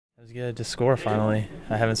It was good to score finally.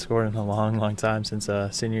 I haven't scored in a long time since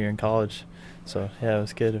senior year in college. So, yeah, it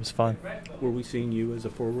was good. It was fun. Were we seeing you as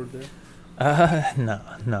a forward there?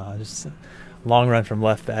 No, just a long run from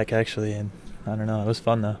left back, actually. And I don't know. It was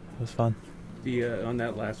fun, though. It was fun. On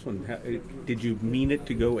that last one, did you mean it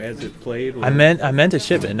to go as it played? Or? I meant to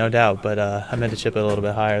chip it, no doubt. But I meant to chip it a little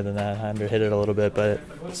bit higher than that. I underhit it a little bit, but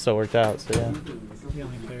it still worked out. So, yeah. The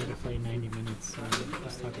only player to play 90 minutes.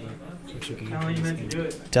 Let's talk about what you gained from this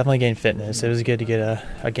game. Definitely gained fitness. It was good to get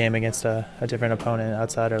a game against a different opponent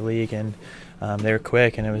outside our league, and they were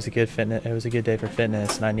quick, and it was a good fitness. It was a good day for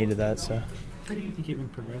fitness, and I needed that. So. How do you think you've been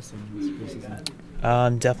progressing this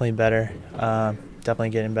preseason? Definitely better.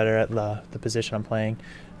 Definitely getting better at the position I'm playing,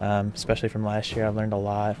 especially from last year. I've learned a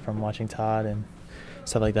lot from watching Todd and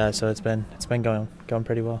stuff like that. So it's been going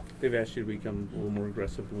pretty well. They've asked you to become a little more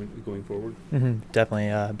aggressive going forward.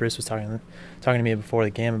 Definitely. Bruce was talking to me before the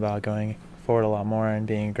game about going forward a lot more and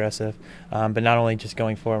being aggressive, but not only just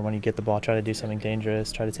going forward when you get the ball, try to do something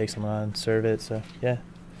dangerous, try to take someone on, serve it. So yeah.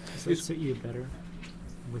 Does it suit you better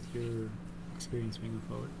with your experience being a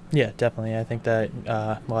forward? Yeah, definitely. I think that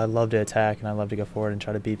I love to attack and I love to go forward and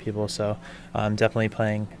try to beat people. So definitely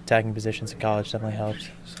playing attacking positions in college definitely helps.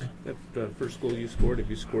 So. That first goal you scored, have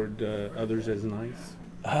you scored others as nice?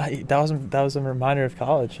 That was a reminder of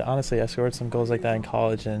college. Honestly, I scored some goals like that in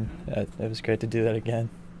college, and it was great to do that again.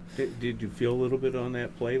 Did you feel a little bit on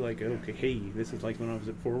that play like, okay, hey, this is like when I was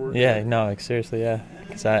at forward? Yeah, no, like, seriously, yeah.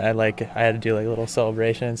 Because I had to do like a little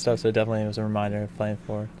celebration and stuff, so definitely it was a reminder of playing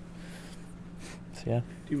forward. So yeah.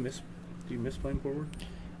 Do you miss playing forward?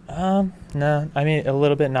 No, I mean a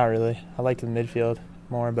little bit, not really. I liked the midfield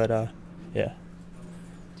more, but yeah.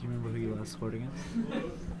 Do you remember who you last scored against?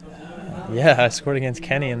 Yeah, I scored against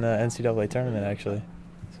Kenny in the NCAA tournament actually.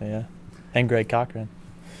 So yeah, and Greg Cochran.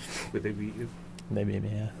 Would they beat you? They beat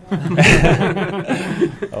me, yeah.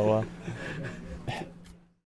 Oh well.